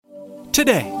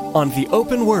Today on The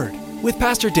Open Word with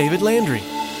Pastor David Landry.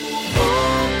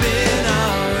 Open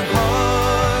our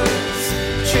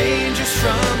hearts, change us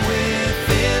from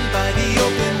within by the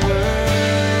open word.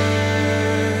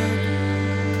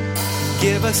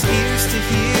 Give us ears to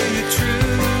hear your truth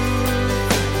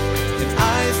and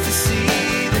eyes to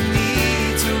see the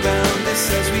needs around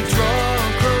us as we draw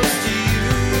close to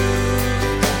you.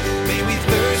 May we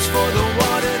thirst for the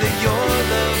water that your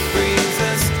love brings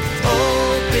us.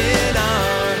 Open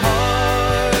our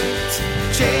hearts,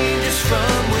 change us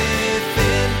from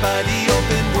within by the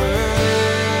open word.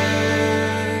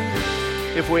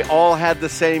 If we all had the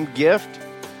same gift,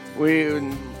 we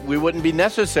wouldn't be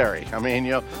necessary. I mean,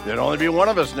 there'd only be one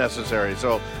of us necessary.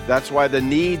 So that's why the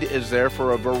need is there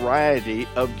for a variety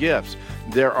of gifts.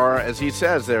 There are, as he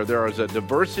says there is a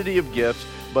diversity of gifts,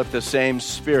 but the same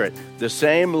Spirit, the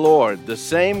same Lord, the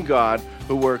same God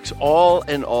who works all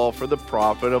in all for the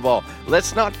profit of all.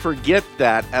 Let's not forget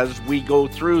that as we go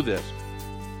through this.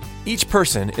 Each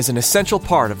person is an essential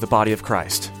part of the body of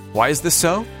Christ. Why is this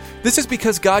so? This is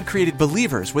because God created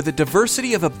believers with a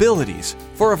diversity of abilities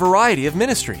for a variety of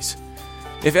ministries.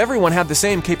 If everyone had the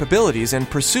same capabilities and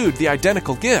pursued the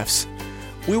identical gifts,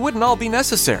 we wouldn't all be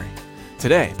necessary.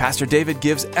 Today, Pastor David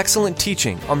gives excellent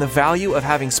teaching on the value of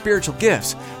having spiritual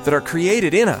gifts that are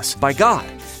created in us by God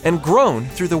and grown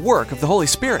through the work of the Holy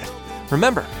Spirit.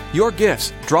 Remember, your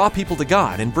gifts draw people to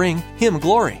God and bring Him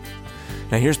glory.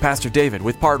 Now here's Pastor David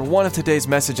with part 1 of today's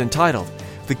message entitled,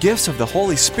 The Gifts of the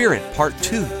Holy Spirit, Part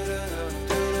 2.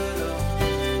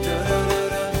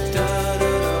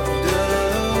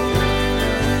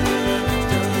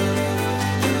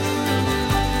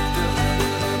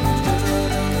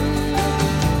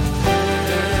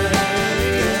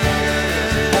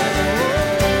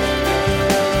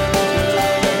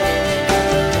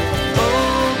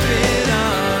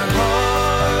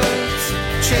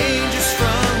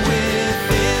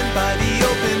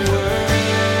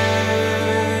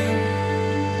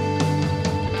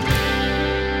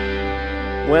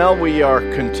 Well, we are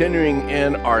continuing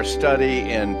in our study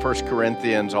in 1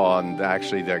 Corinthians on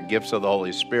the gifts of the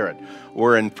Holy Spirit.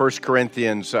 We're in 1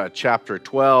 Corinthians chapter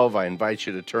 12. I invite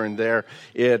you to turn there.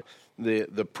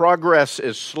 The progress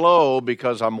is slow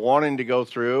because I'm wanting to go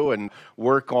through and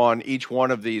work on each one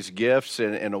of these gifts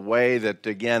in a way that,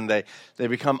 again, they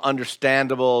become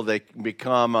understandable. They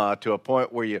become to a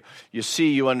point where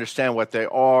you understand what they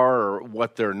are or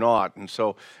what they're not. And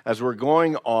so as we're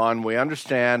going on, we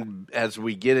understand as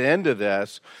we get into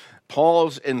this,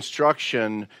 Paul's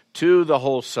instruction to the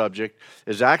whole subject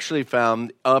is actually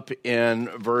found up in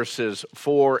verses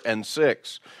 4 and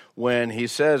 6. When he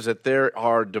says that there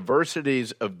are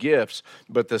diversities of gifts,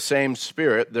 but the same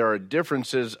Spirit, there are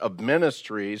differences of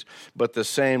ministries, but the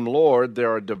same Lord,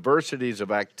 there are diversities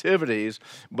of activities,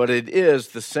 but it is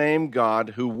the same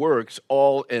God who works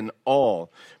all in all.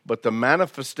 But the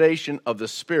manifestation of the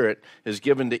Spirit is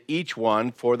given to each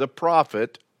one for the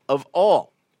profit of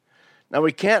all. Now,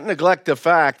 we can't neglect the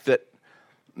fact that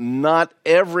not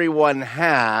everyone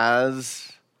has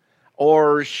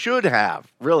or should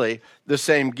have, really, the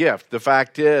same gift. The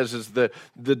fact is the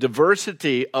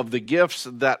diversity of the gifts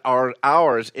that are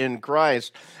ours in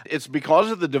Christ, it's because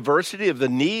of the diversity of the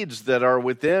needs that are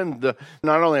within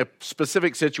not only a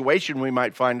specific situation we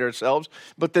might find ourselves,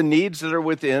 but the needs that are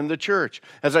within the church.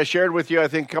 As I shared with you, I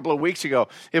think a couple of weeks ago,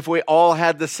 if we all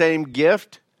had the same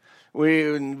gift,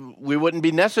 we wouldn't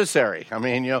be necessary. I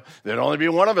mean, there'd only be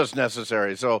one of us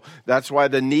necessary. So that's why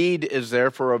the need is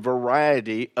there for a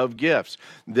variety of gifts.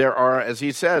 There are, as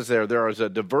he says there is a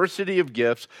diversity of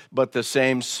gifts, but the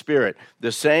same Spirit,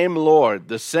 the same Lord,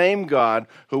 the same God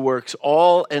who works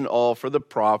all in all for the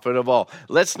profit of all.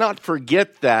 Let's not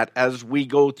forget that as we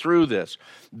go through this.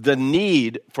 The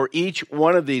need for each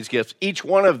one of these gifts, each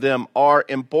one of them are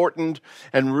important,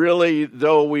 and really,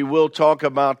 though we will talk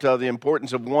about the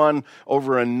importance of one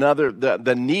over another,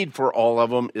 the need for all of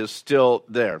them is still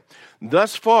there.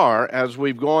 Thus far, as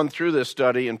we've gone through this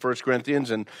study in 1 Corinthians,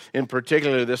 and in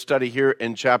particular this study here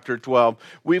in chapter 12,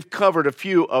 we've covered a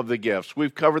few of the gifts.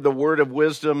 We've covered the word of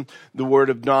wisdom, the word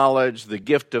of knowledge, the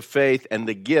gift of faith, and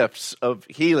the gifts of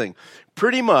healing.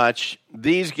 Pretty much,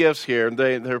 these gifts here,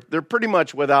 they're pretty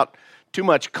much without too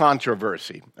much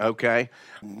controversy, okay?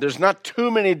 There's not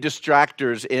too many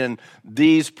distractors in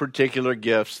these particular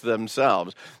gifts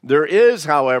themselves. There is,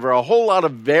 however, a whole lot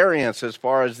of variance as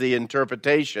far as the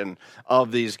interpretation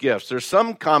of these gifts. There's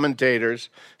some commentators,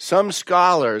 some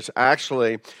scholars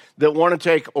actually, that want to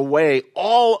take away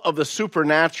all of the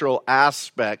supernatural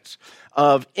aspects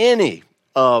of any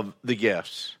of the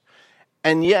gifts.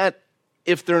 And yet,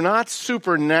 if they're not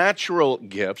supernatural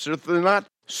gifts, if they're not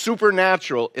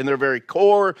supernatural in their very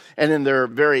core and in their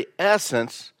very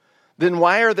essence, then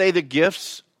why are they the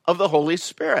gifts of the Holy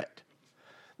Spirit?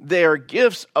 They are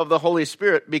gifts of the Holy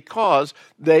Spirit because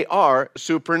they are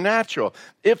supernatural.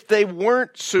 If they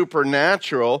weren't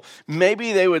supernatural,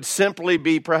 maybe they would simply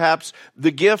be perhaps the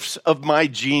gifts of my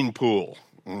gene pool,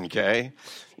 okay?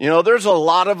 You know, there's a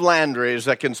lot of Landrys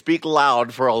that can speak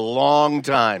loud for a long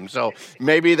time, so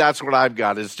maybe that's what I've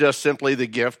got. It's just simply the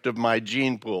gift of my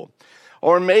gene pool.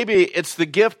 Or maybe it's the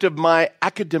gift of my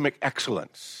academic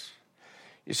excellence.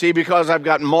 You see, because I've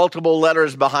got multiple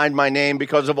letters behind my name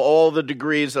because of all the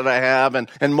degrees that I have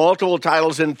and multiple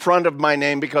titles in front of my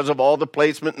name because of all the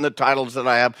placement and the titles that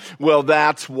I have, well,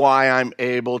 that's why I'm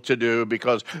able to do,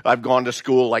 because I've gone to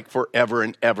school like forever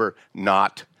and ever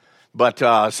not.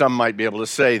 But some might be able to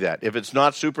say that. If it's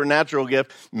not supernatural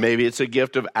gift, maybe it's a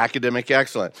gift of academic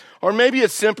excellence. Or maybe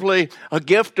it's simply a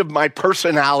gift of my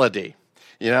personality.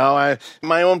 You know,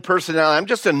 my own personality, I'm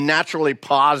just a naturally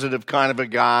positive kind of a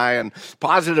guy, and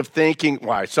positive thinking,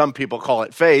 why, some people call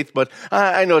it faith, but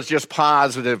I know it's just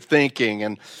positive thinking,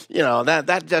 and, you know,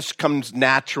 that just comes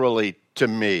naturally to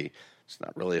me. It's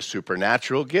not really a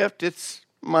supernatural gift, it's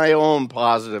my own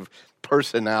positive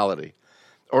personality.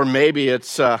 Or maybe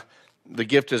it's the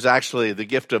gift is actually the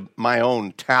gift of my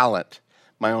own talent,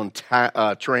 my own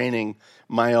training,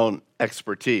 my own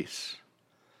expertise.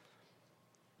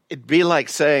 It'd be like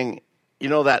saying, you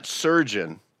know, that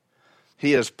surgeon,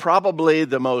 he is probably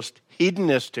the most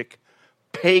hedonistic,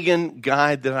 pagan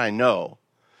guy that I know,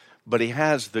 but he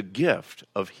has the gift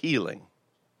of healing.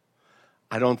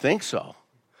 I don't think so.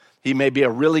 He may be a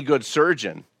really good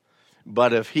surgeon,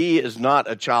 but if he is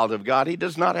not a child of God, he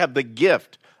does not have the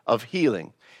gift of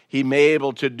healing. He may be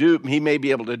able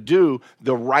to do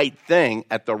the right thing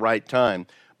at the right time,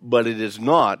 but it is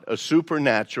not a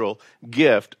supernatural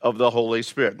gift of the Holy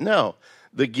Spirit. No,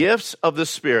 the gifts of the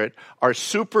Spirit are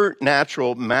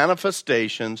supernatural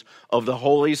manifestations of the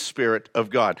Holy Spirit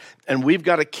of God. And we've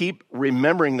got to keep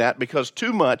remembering that, because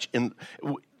too much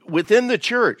within the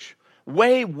church,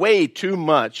 way too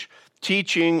much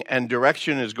teaching and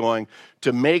direction is going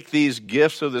to make these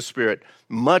gifts of the Spirit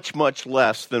much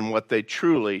less than what they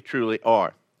truly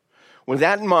are. With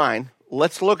that in mind,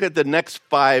 let's look at the next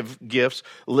 5 gifts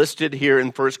listed here in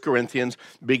 1 Corinthians,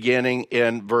 beginning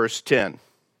in verse 10.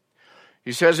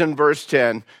 He says in verse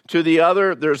 10, to the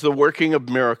other, there's the working of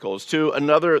miracles. To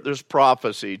another, there's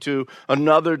prophecy. To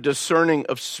another, discerning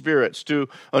of spirits. To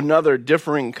another,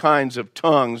 differing kinds of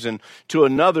tongues. And to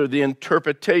another, the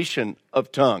interpretation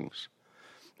of tongues.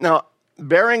 Now,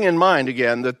 bearing in mind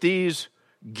again that these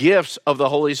gifts of the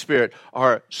Holy Spirit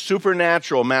are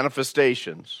supernatural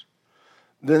manifestations,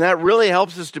 then that really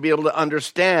helps us to be able to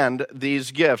understand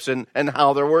these gifts and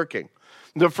how they're working.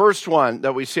 The first one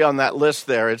that we see on that list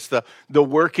there, it's the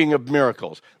working of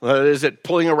miracles. Is it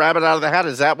pulling a rabbit out of the hat?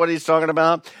 Is that what he's talking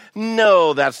about?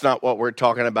 No, that's not what we're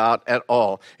talking about at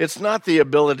all. It's not the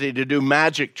ability to do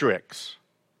magic tricks.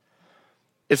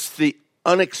 It's the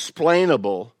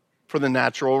unexplainable for the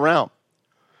natural realm.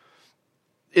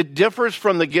 It differs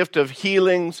from the gift of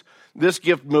healings. This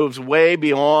gift moves way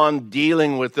beyond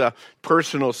dealing with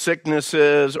personal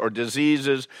sicknesses or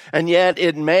diseases, and yet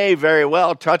it may very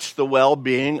well touch the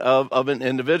well-being of an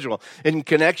individual. In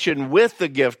connection with the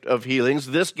gift of healings,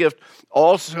 this gift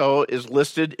also is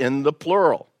listed in the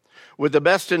plural, with the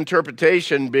best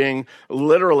interpretation being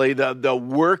literally the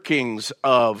workings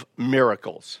of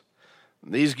miracles.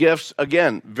 These gifts,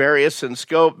 again, various in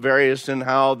scope, various in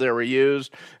how they were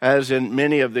used, as in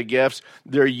many of the gifts.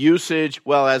 Their usage,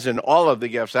 well, as in all of the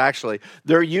gifts, actually,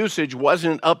 their usage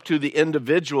wasn't up to the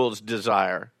individual's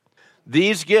desire.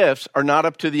 These gifts are not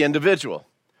up to the individual.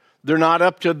 They're not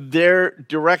up to their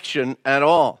direction at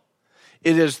all.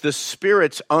 It is the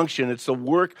Spirit's unction. It's the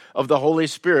work of the Holy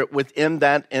Spirit within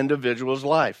that individual's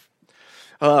life.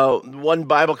 One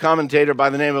Bible commentator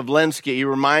by the name of Lenski, he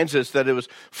reminds us that it was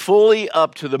fully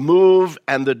up to the move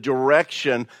and the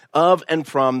direction of and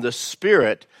from the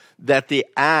Spirit that the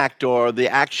act or the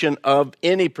action of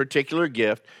any particular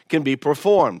gift can be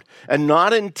performed. And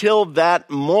not until that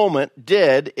moment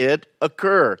did it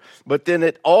occur. But then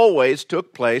it always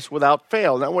took place without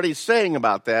fail. Now what he's saying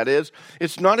about that is,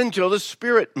 it's not until the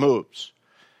Spirit moves.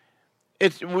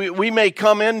 We may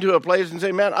come into a place and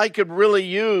say, man, I could really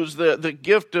use the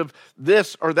gift of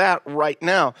this or that right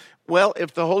now. Well,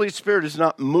 if the Holy Spirit is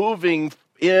not moving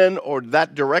in or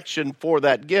that direction for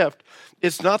that gift,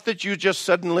 it's not that you just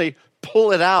suddenly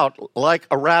pull it out like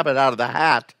a rabbit out of the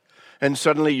hat and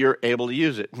suddenly you're able to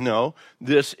use it. No,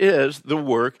 this is the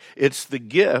work. It's the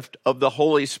gift of the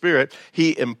Holy Spirit.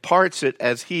 He imparts it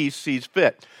as he sees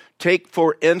fit. Take,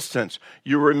 for instance,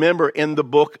 you remember in the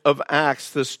book of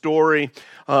Acts, the story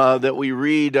that we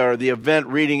read, or the event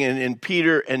reading in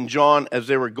Peter and John as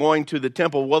they were going to the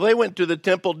temple. Well, they went to the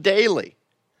temple daily.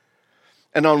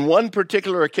 And on one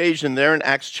particular occasion there in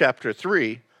Acts chapter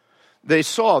 3, they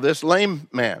saw this lame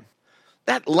man.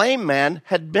 That lame man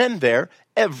had been there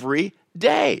every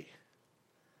day.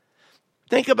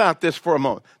 Think about this for a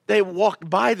moment. They walked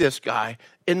by this guy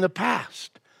in the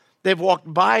past. They've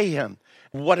walked by him.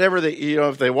 Whatever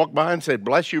if they walked by and said,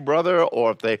 "Bless you, brother,"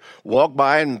 or if they walked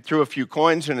by and threw a few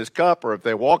coins in his cup, or if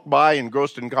they walked by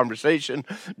engrossed in conversation,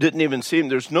 didn't even see him.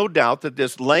 There's no doubt that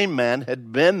this lame man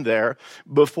had been there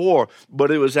before. But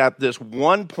it was at this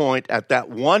one point, at that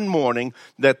one morning,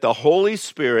 that the Holy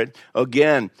Spirit,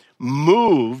 again,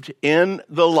 moved in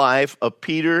the life of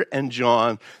Peter and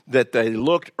John, that they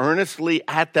looked earnestly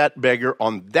at that beggar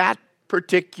on that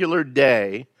particular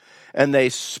day, and they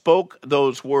spoke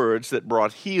those words that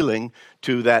brought healing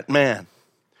to that man.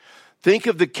 Think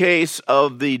of the case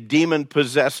of the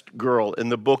demon-possessed girl in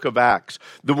the book of Acts,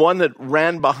 the one that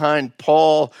ran behind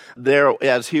Paul there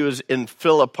as he was in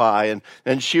Philippi,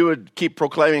 and she would keep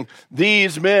proclaiming,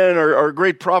 "These men are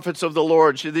great prophets of the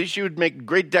Lord." She would make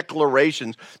great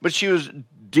declarations, but she was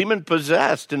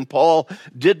demon-possessed, and Paul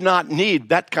did not need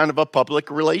that kind of a public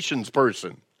relations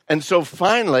person. And so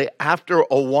finally, after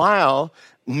a while,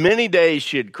 many days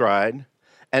she had cried,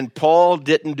 and Paul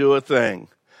didn't do a thing.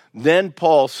 Then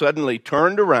Paul suddenly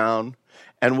turned around,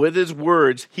 and with his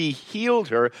words, he healed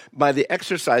her by the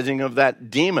exorcising of that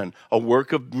demon, a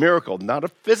work of miracle, not a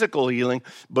physical healing,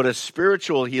 but a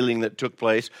spiritual healing that took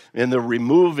place in the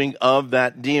removing of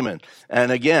that demon.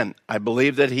 And again, I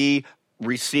believe that he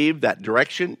received that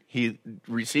direction. He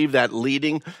received that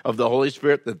leading of the Holy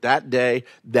Spirit that day,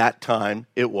 that time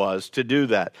it was to do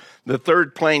that. The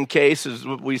third plain case is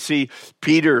what we see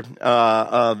Peter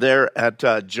there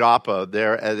at Joppa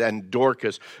there, and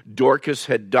Dorcas. Dorcas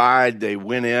had died. They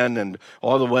went in, and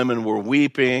all the women were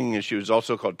weeping, and she was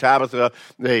also called Tabitha.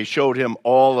 They showed him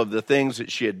all of the things that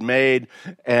she had made,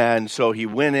 and so he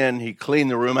went in, he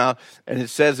cleaned the room out, and it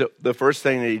says that the first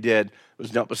thing that he did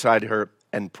was knelt beside her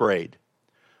and prayed.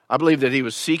 I believe that he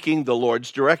was seeking the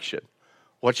Lord's direction.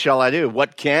 What shall I do?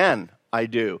 What can I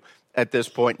do at this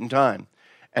point in time?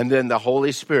 And then the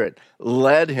Holy Spirit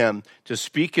led him to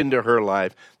speak into her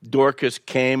life. Dorcas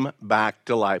came back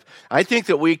to life. I think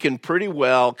that we can pretty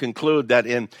well conclude that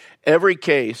in every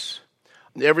case,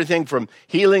 everything from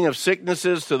healing of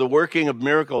sicknesses to the working of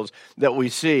miracles that we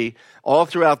see all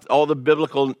throughout all the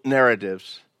biblical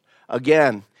narratives,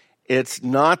 again, it's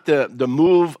not the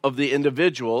move of the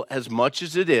individual as much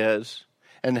as it is,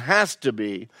 and has to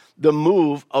be, the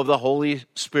move of the Holy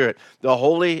Spirit. The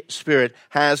Holy Spirit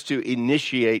has to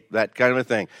initiate that kind of a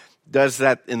thing. Does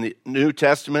that in the New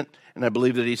Testament, and I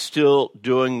believe that he's still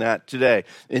doing that today.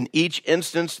 In each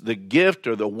instance, the gift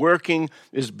or the working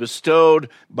is bestowed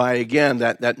by, again,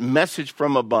 that message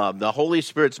from above. The Holy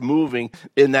Spirit's moving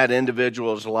in that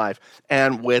individual's life.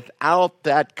 And without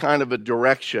that kind of a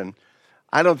direction,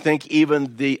 I don't think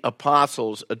even the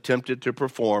apostles attempted to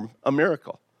perform a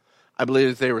miracle. I believe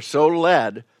that they were so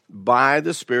led by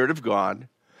the Spirit of God.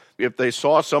 If they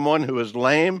saw someone who was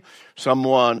lame,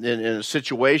 someone in a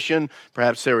situation,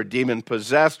 perhaps they were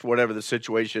demon-possessed, whatever the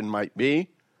situation might be,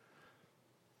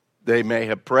 they may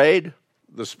have prayed.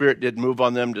 The Spirit did move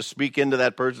on them to speak into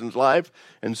that person's life,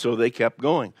 and so they kept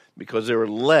going because they were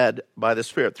led by the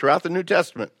Spirit. Throughout the New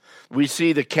Testament, we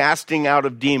see the casting out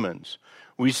of demons.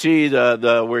 We see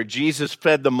the where Jesus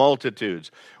fed the multitudes.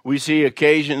 We see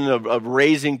occasion of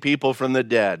raising people from the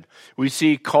dead. We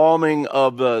see calming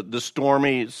of the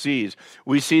stormy seas.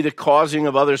 We see the causing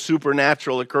of other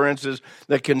supernatural occurrences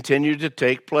that continue to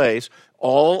take place.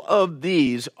 All of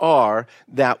these are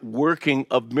that working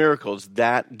of miracles,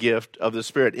 that gift of the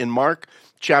Spirit. In Mark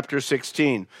chapter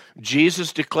 16,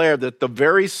 Jesus declared that the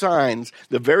very signs,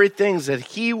 the very things that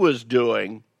he was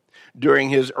doing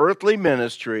during his earthly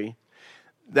ministry,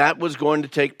 that was going to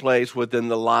take place within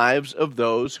the lives of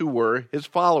those who were his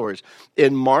followers.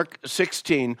 In Mark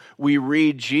 16, we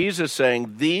read Jesus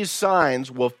saying, "These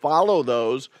signs will follow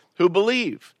those who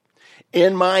believe.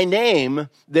 In my name,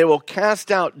 they will cast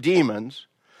out demons.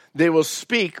 They will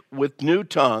speak with new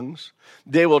tongues.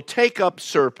 They will take up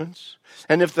serpents.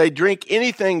 And if they drink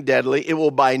anything deadly, it will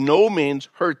by no means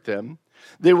hurt them.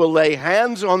 They will lay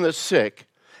hands on the sick,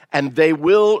 and they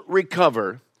will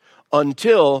recover,"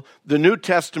 until the New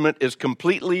Testament is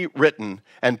completely written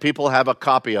and people have a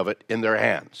copy of it in their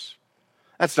hands.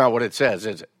 That's not what it says,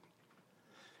 is it?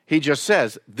 He just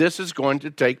says, this is going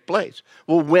to take place.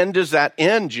 Well, when does that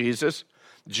end, Jesus?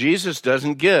 Jesus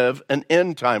doesn't give an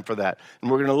end time for that. And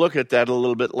we're going to look at that a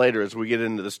little bit later as we get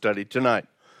into the study tonight.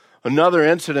 Another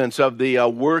incidence of the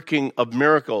working of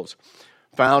miracles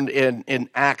found in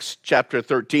Acts chapter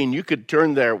 13. You could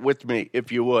turn there with me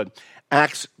if you would.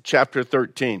 Acts chapter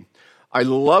 13. I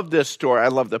love this story. I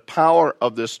love the power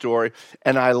of this story.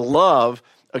 And I love,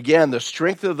 again, the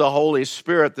strength of the Holy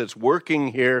Spirit that's working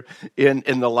here in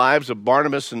the lives of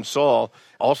Barnabas and Saul,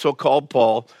 also called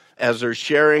Paul, as they're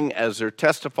sharing, as they're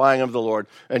testifying of the Lord.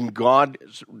 And God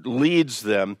leads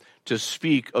them to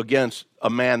speak against a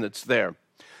man that's there.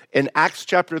 In Acts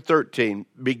chapter 13,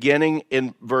 beginning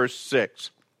in verse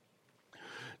 6.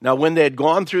 Now, when they had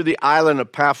gone through the island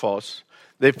of Paphos,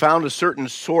 they found a certain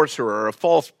sorcerer, a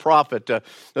false prophet,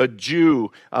 a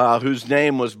Jew whose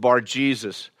name was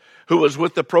Bar-Jesus, who was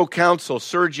with the proconsul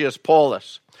Sergius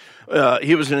Paulus.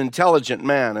 He was an intelligent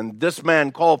man, and this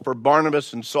man called for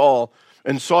Barnabas and Saul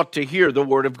and sought to hear the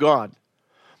word of God.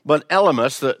 But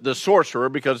Elymas, the sorcerer,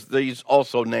 because he's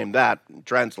also named that,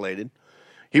 translated,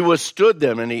 he withstood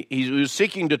them, and he was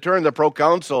seeking to turn the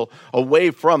proconsul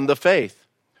away from the faith.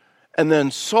 And then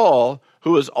Saul,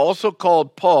 who is also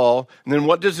called Paul, and then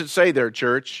what does it say there,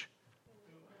 church?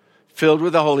 Filled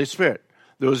with the Holy Spirit.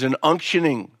 There was an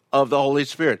unctioning of the Holy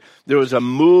Spirit. There was a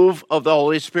move of the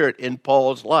Holy Spirit in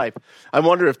Paul's life. I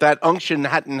wonder if that unction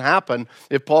hadn't happened,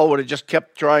 if Paul would have just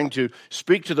kept trying to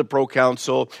speak to the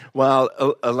proconsul while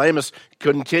Elymas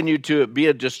continued to be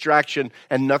a distraction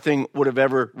and nothing would have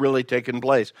ever really taken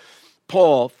place.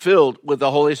 Paul, filled with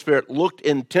the Holy Spirit, looked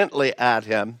intently at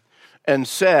him and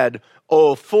said,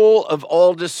 "O full of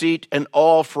all deceit and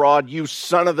all fraud, you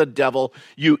son of the devil,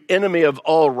 you enemy of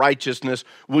all righteousness,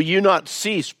 will you not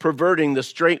cease perverting the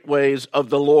straight ways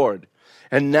of the Lord?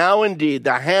 And now indeed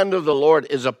the hand of the Lord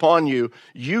is upon you.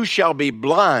 You shall be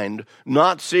blind,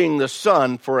 not seeing the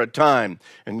sun for a time."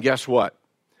 And guess what?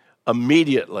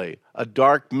 Immediately a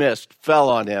dark mist fell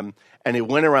on him, and he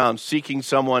went around seeking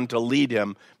someone to lead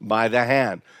him by the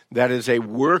hand. That is a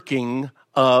working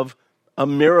of a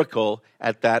miracle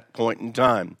at that point in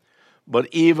time. But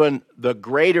even the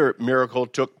greater miracle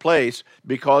took place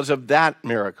because of that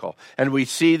miracle. And we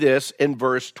see this in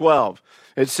verse 12.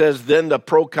 It says, "Then the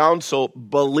proconsul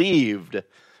believed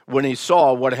when he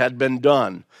saw what had been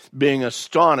done, being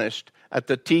astonished at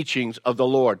the teachings of the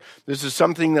Lord." This is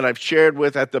something that I've shared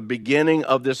with at the beginning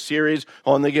of this series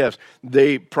on the gifts.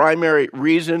 The primary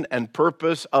reason and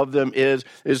purpose of them is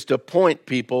to point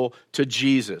people to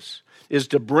Jesus, is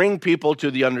to bring people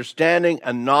to the understanding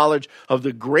and knowledge of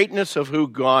the greatness of who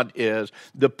God is,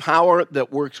 the power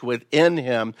that works within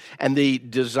him, and the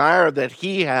desire that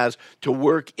he has to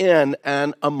work in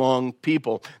and among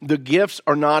people. The gifts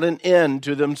are not an end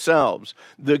to themselves.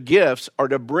 The gifts are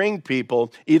to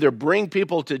either bring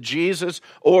people to Jesus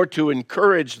or to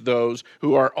encourage those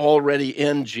who are already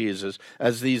in Jesus,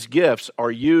 as these gifts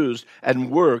are used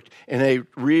and worked in a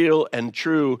real and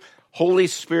true Holy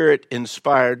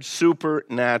Spirit-inspired,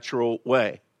 supernatural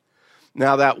way.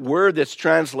 Now, that word that's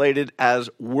translated as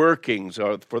workings,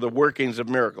 or for the workings of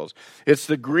miracles, it's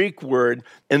the Greek word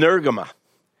energema.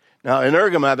 Now,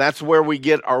 energema, that's where we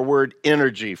get our word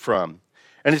energy from.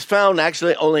 And it's found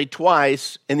actually only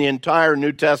twice in the entire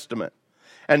New Testament.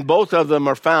 And both of them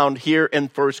are found here in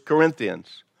 1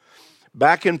 Corinthians.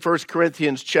 Back in 1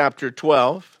 Corinthians chapter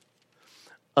 12,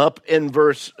 up in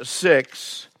verse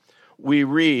 6, we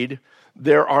read,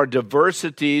 there are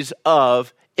diversities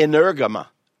of energema,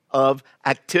 of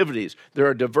activities. There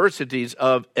are diversities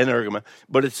of energema,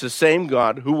 but it's the same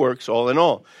God who works all in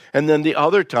all. And then the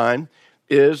other time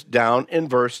is down in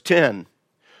verse 10.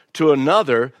 To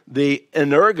another, the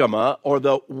energema, or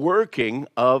the working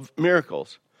of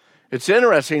miracles. It's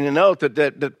interesting to note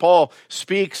that Paul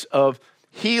speaks of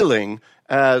healing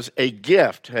as a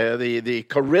gift, the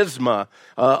charisma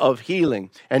of healing.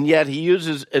 And yet he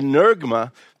uses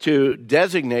energema to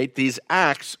designate these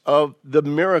acts of the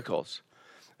miracles.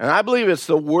 And I believe it's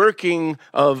the working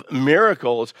of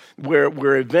miracles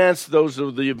where events, those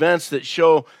are the events that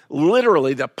show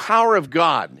literally the power of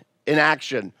God in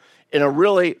action in a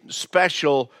really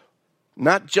special,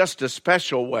 not just a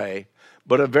special way,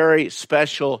 but a very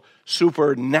special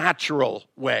supernatural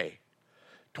way,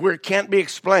 to where it can't be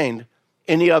explained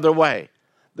any other way,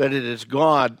 that it is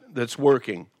God that's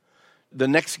working. The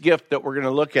next gift that we're going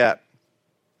to look at,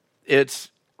 it's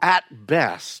at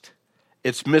best,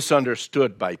 it's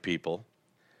misunderstood by people.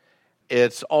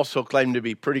 It's also claimed to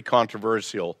be pretty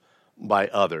controversial by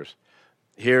others.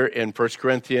 Here in 1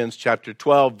 Corinthians chapter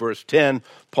 12, verse 10,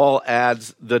 Paul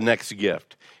adds the next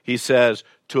gift. He says,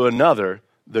 to another,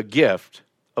 the gift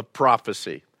of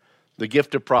prophecy. The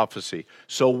gift of prophecy.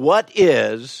 So what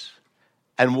is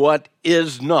and what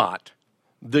is not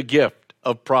the gift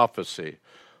of prophecy?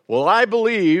 Well, I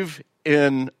believe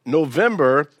in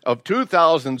November of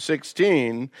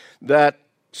 2016 that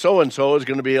so-and-so is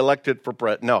going to be elected for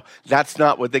president. No, that's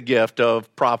not what the gift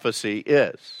of prophecy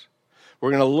is.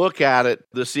 We're going to look at it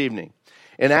this evening.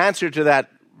 In answer to that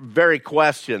very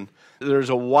question, there's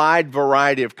a wide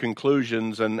variety of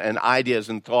conclusions and ideas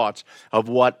and thoughts of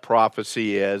what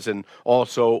prophecy is and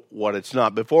also what it's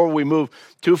not. Before we move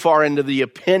too far into the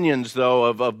opinions, though,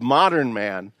 of modern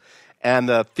man and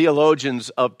the theologians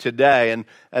of today, and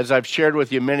as I've shared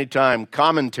with you many times,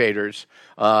 commentators,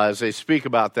 as they speak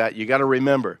about that, you got to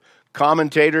remember,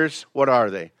 commentators, what are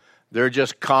they? They're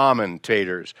just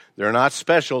commentators. They're not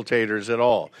special-tators at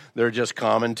all. They're just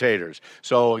commentators.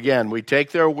 So again, we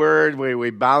take their word, we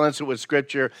balance it with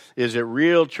Scripture. Is it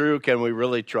real, true? Can we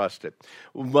really trust it?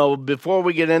 Well, before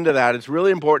we get into that, it's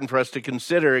really important for us to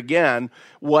consider again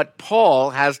what Paul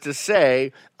has to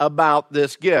say about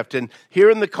this gift. And here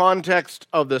in the context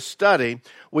of the study,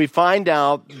 we find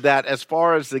out that as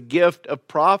far as the gift of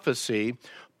prophecy,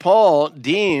 Paul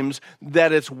deems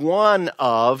that it's one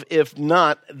of, if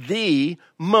not the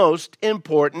most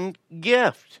important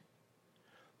gift.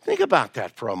 Think about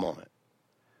that for a moment.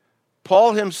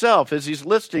 Paul himself, as he's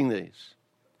listing these.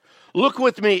 Look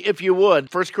with me, if you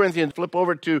would, 1 Corinthians, flip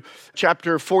over to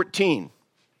chapter 14.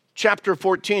 Chapter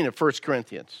 14 of 1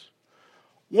 Corinthians.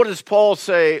 What does Paul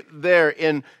say there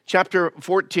in chapter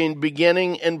 14,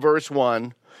 beginning in verse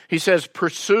 1? He says,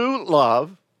 pursue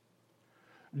love,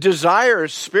 desire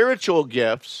spiritual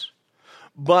gifts,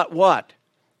 but what?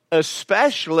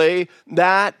 Especially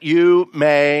that you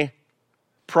may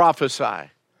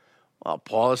prophesy. Well,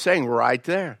 Paul is saying right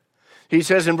there. He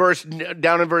says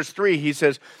down in verse 3, he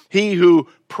says, he who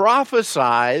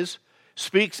prophesies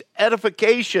speaks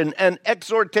edification and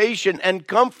exhortation and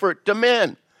comfort to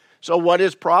men. So what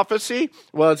is prophecy?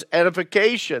 Well, it's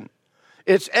edification,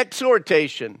 it's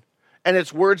exhortation, and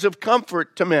it's words of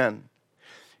comfort to men.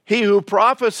 He who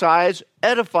prophesies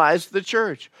edifies the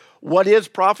church. What is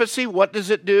prophecy? What does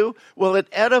it do? Well, it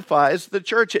edifies the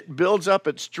church. It builds up,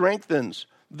 it strengthens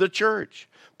the church.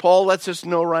 Paul lets us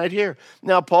know right here.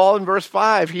 Now, Paul in verse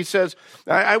 5, he says,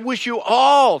 I wish you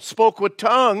all spoke with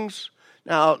tongues.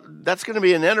 Now, that's going to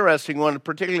be an interesting one,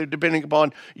 particularly depending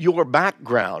upon your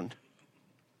background.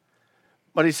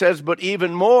 But he says, but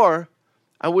even more,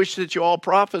 I wish that you all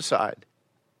prophesied.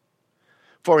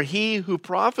 For he who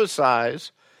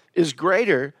prophesies is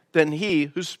greater than he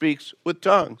who speaks with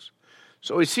tongues.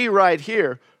 So we see right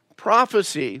here,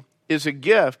 prophecy is a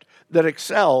gift that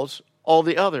excels all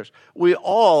the others. We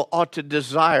all ought to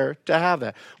desire to have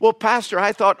that. Well, Pastor,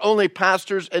 I thought only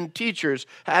pastors and teachers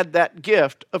had that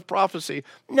gift of prophecy.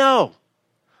 No.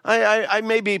 I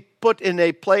may be put in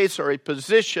a place or a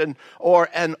position or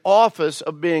an office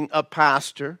of being a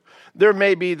pastor. There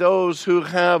may be those who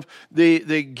have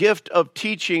the gift of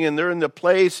teaching and they're in the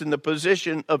place and the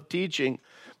position of teaching.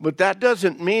 But that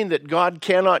doesn't mean that God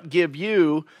cannot give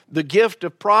you the gift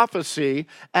of prophecy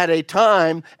at a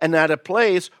time and at a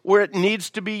place where it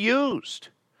needs to be used.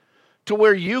 To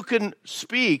where you can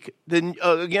speak,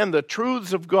 the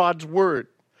truths of God's word.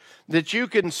 That you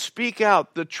can speak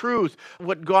out the truth,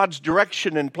 what God's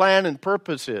direction and plan and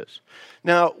purpose is.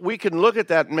 Now, we can look at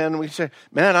that, man, and we say,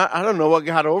 man, I don't know what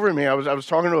got over me. I was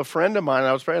talking to a friend of mine, and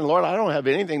I was praying, Lord, I don't have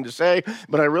anything to say,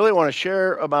 but I really want to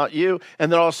share about you.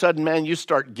 And then all of a sudden, man, you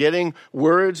start getting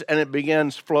words, and it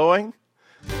begins flowing.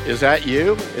 Is that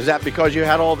you? Is that because you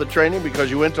had all the training, because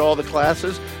you went to all the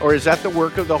classes? Or is that the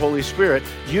work of the Holy Spirit,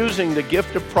 using the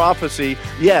gift of prophecy,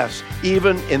 yes,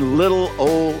 even in little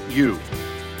old you?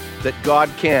 That God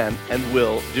can and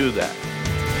will do that.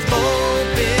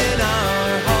 Open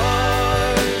our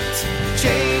hearts,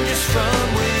 change us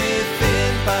from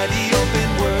within by the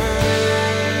open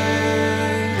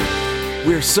word.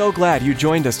 We're so glad you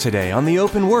joined us today on the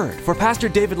Open Word for Pastor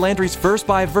David Landry's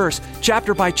verse-by-verse,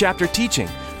 chapter-by-chapter teaching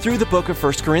through the book of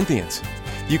 1 Corinthians.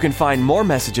 You can find more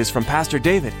messages from Pastor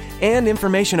David and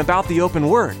information about the Open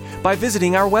Word by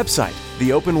visiting our website,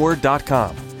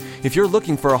 theopenword.com. If you're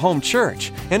looking for a home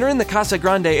church and are in the Casa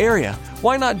Grande area,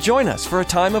 why not join us for a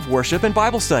time of worship and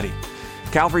Bible study?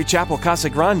 Calvary Chapel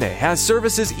Casa Grande has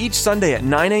services each Sunday at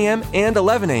 9 a.m. and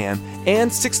 11 a.m.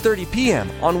 and 6:30 p.m.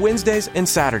 on Wednesdays and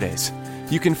Saturdays.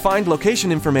 You can find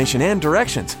location information and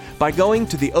directions by going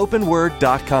to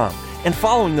theopenword.com and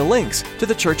following the links to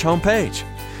the church homepage.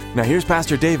 Now here's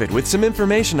Pastor David with some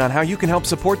information on how you can help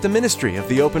support the ministry of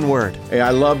the Open Word. Hey,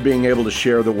 I love being able to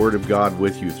share the Word of God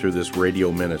with you through this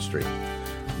radio ministry.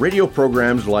 Radio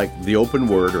programs like the Open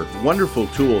Word are wonderful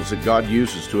tools that God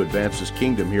uses to advance His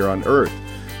kingdom here on earth.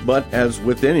 But as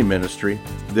with any ministry,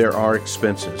 there are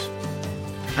expenses.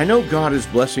 I know God is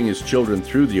blessing His children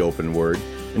through the open Word,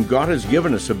 and God has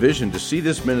given us a vision to see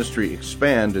this ministry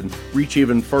expand and reach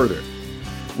even further.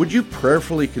 Would you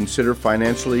prayerfully consider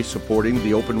financially supporting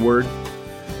the open Word?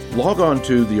 Log on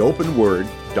to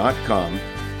theopenword.com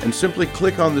and simply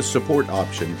click on the support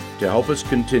option to help us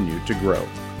continue to grow.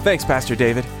 Thanks, Pastor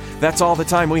David. That's all the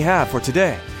time we have for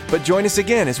today. But join us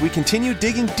again as we continue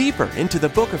digging deeper into the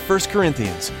book of 1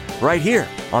 Corinthians, right here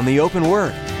on The Open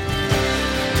Word.